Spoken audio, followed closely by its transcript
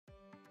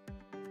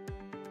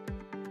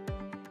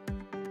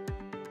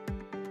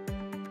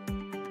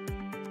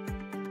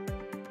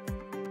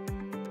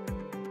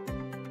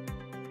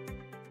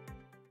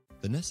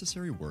The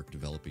necessary work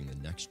developing the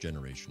next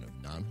generation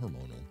of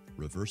non-hormonal,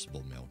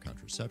 reversible male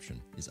contraception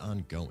is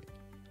ongoing,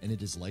 and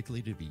it is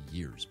likely to be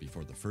years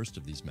before the first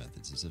of these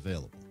methods is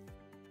available.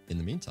 In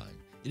the meantime,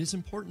 it is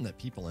important that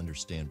people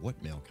understand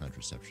what male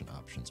contraception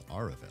options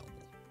are available.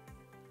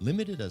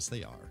 Limited as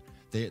they are,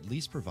 they at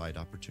least provide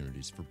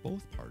opportunities for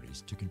both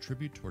parties to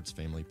contribute towards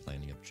family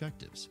planning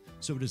objectives,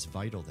 so it is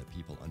vital that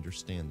people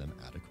understand them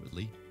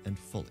adequately and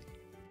fully.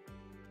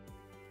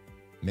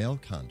 Male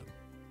condom.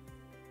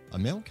 A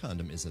male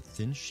condom is a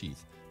thin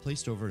sheath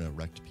placed over an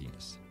erect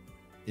penis.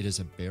 It is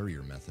a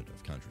barrier method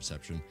of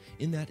contraception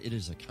in that it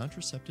is a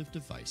contraceptive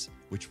device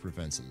which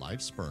prevents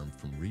live sperm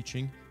from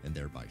reaching and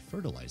thereby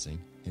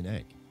fertilizing an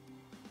egg.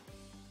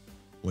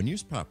 When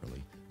used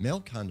properly,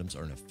 male condoms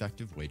are an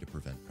effective way to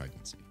prevent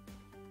pregnancy.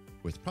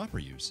 With proper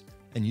use,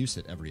 and use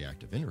at every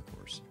act of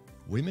intercourse,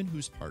 women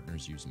whose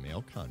partners use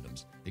male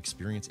condoms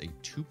experience a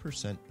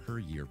 2% per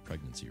year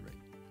pregnancy rate.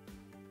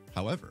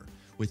 However,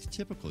 with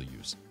typical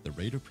use, the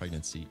rate of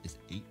pregnancy is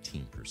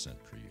 18%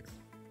 per year.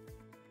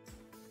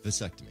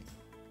 Vasectomy.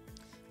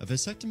 A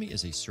vasectomy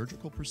is a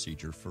surgical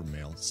procedure for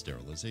male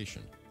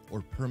sterilization,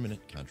 or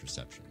permanent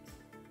contraception.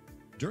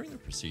 During the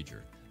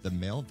procedure, the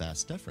male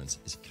vas deferens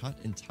is cut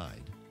and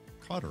tied,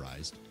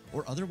 cauterized,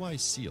 or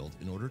otherwise sealed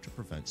in order to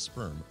prevent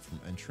sperm from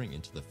entering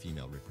into the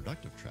female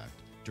reproductive tract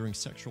during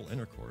sexual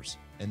intercourse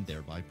and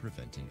thereby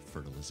preventing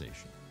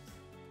fertilization.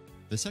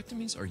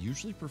 Vasectomies are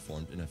usually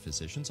performed in a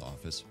physician's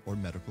office or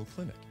medical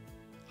clinic.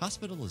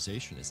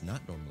 Hospitalization is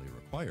not normally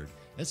required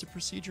as the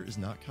procedure is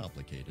not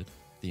complicated,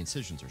 the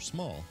incisions are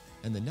small,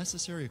 and the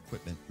necessary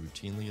equipment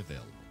routinely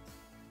available.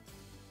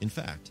 In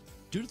fact,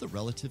 due to the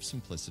relative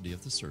simplicity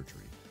of the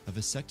surgery, a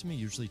vasectomy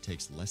usually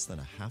takes less than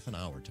a half an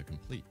hour to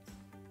complete.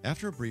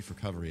 After a brief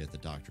recovery at the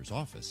doctor's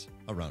office,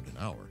 around an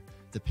hour,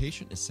 the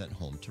patient is sent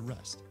home to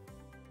rest.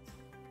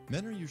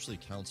 Men are usually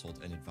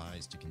counseled and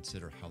advised to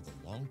consider how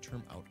the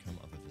long-term outcome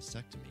of a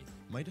vasectomy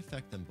might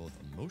affect them both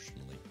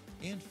emotionally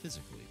and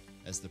physically,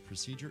 as the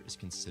procedure is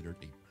considered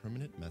a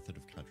permanent method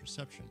of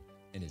contraception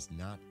and is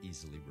not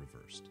easily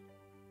reversed.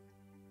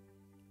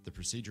 The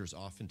procedure is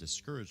often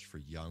discouraged for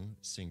young,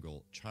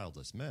 single,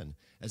 childless men,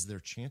 as their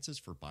chances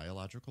for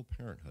biological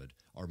parenthood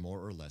are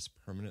more or less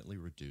permanently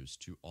reduced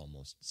to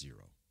almost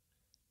zero.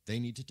 They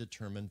need to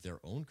determine their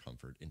own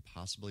comfort in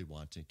possibly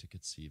wanting to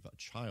conceive a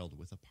child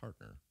with a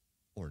partner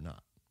or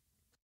not.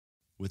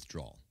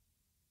 Withdrawal.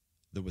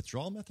 The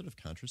withdrawal method of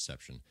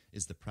contraception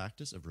is the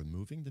practice of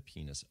removing the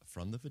penis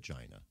from the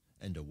vagina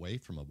and away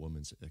from a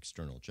woman's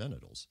external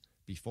genitals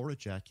before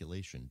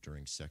ejaculation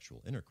during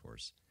sexual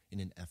intercourse in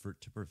an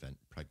effort to prevent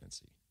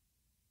pregnancy.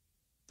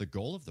 The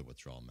goal of the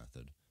withdrawal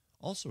method,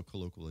 also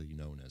colloquially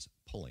known as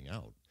pulling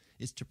out,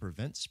 is to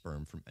prevent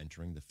sperm from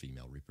entering the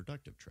female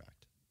reproductive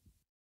tract.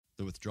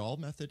 The withdrawal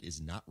method is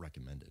not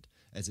recommended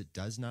as it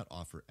does not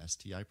offer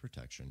STI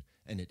protection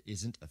and it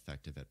isn't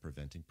effective at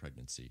preventing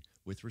pregnancy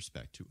with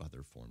respect to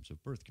other forms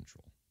of birth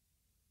control.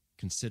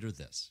 Consider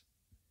this.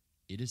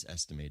 It is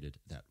estimated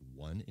that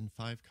 1 in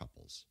 5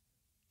 couples,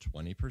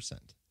 20%,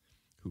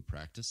 who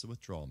practice the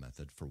withdrawal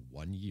method for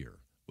 1 year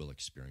will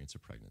experience a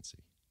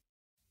pregnancy.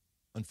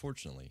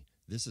 Unfortunately,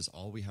 this is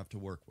all we have to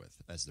work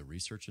with as the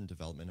research and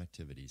development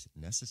activities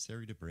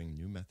necessary to bring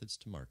new methods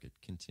to market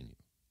continue.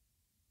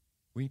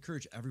 We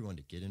encourage everyone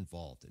to get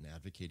involved in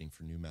advocating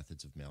for new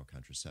methods of male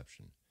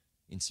contraception,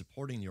 in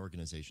supporting the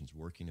organizations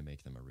working to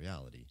make them a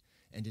reality,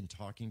 and in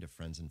talking to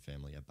friends and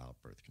family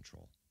about birth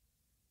control.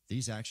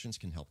 These actions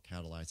can help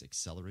catalyze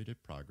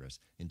accelerated progress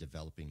in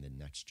developing the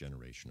next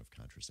generation of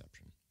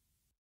contraception.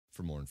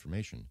 For more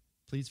information,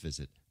 please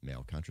visit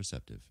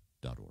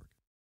malecontraceptive.org.